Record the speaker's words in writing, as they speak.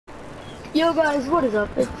Yo guys, what is up?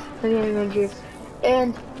 It's the Gaming Ranger,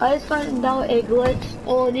 and I just found out a glitch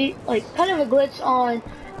on kind of a glitch on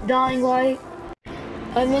Dying Light.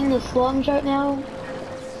 I'm in the slums right now,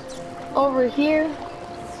 over here,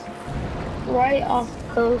 right off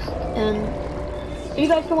the coast, and if you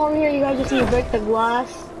guys come over here, you guys just need to break the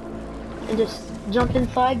glass and just jump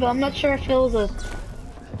inside, but I'm not sure if it was a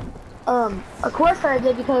quest I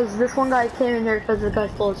did because this one guy came in here because the guy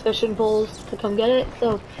stole his fishing poles to come get it,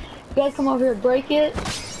 so you guys come over here, break it,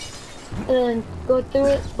 and then go through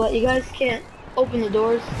it, but you guys can't open the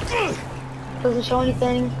doors. Doesn't show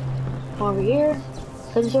anything. Come over here.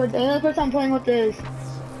 Doesn't show anything. The only person I'm playing with is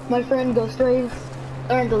my friend Ghost Rave.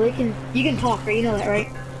 Or you can talk, right? You know that, right?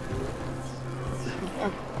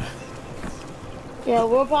 Yeah,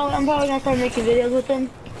 I'm probably gonna start making videos with him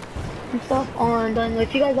and stuff on Dying Light.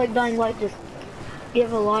 If you guys like Dying Light, just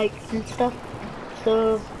give a like and stuff.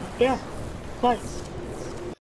 So yeah, bye.